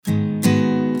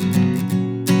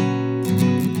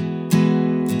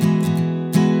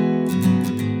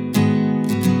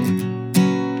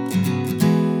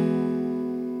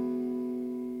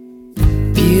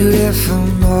beautiful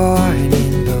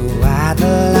morning, but why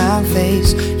the long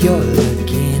face? You're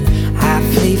looking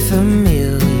awfully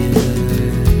familiar.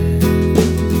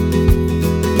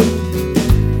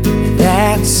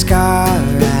 That scar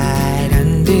right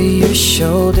under your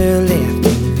shoulder left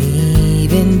an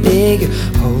even bigger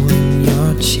hole in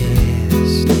your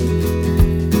chest.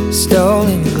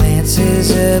 Stolen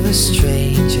glances of a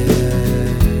stranger.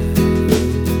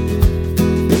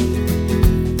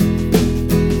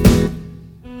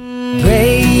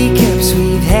 Breakups,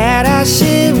 we've had our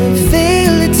share of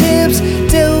failed attempts,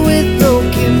 dealt with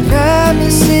broken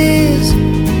promises.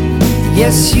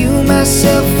 Yes, you,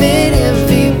 myself, and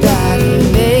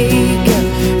everybody make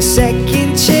a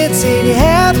second chance at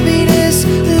happiness.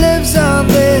 Love's on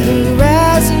the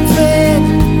horizon, friend,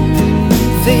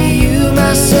 for you,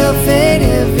 myself, and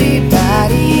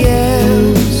everybody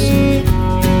else.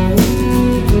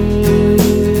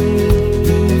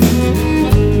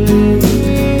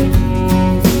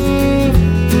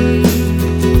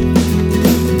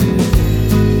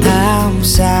 I'm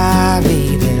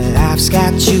sorry that life's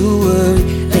got you worried.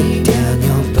 Lay down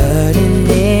your burden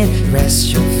and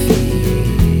rest your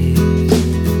fears.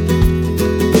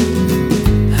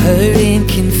 Hurt and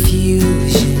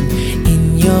confusion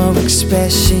in your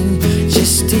expression,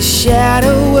 just a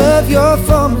shadow of your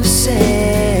former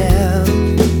self.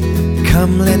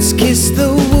 Come, let's kiss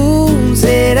the wounds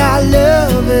that our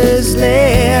lovers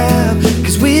left,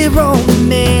 'cause we're only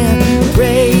men.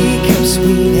 Breakups,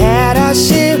 we've had our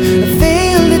share of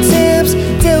failed attempts,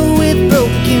 dealt with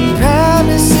broken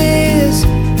promises.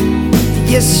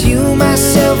 Yes, you,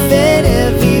 myself, and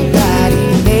everybody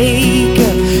make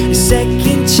a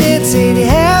second chance at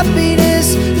happiness.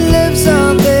 Love's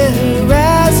on the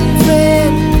horizon,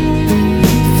 friend,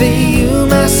 for you,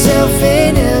 myself,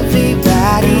 and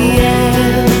everybody else.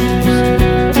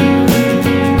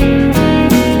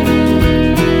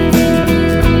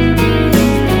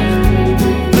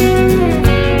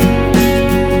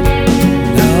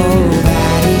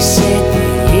 Nobody said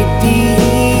that it'd be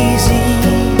easy.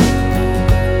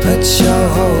 Put your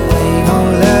whole weight on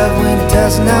love when it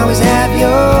doesn't always have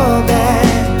your back.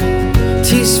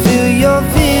 Tears fill your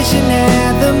vision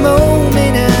at the moment.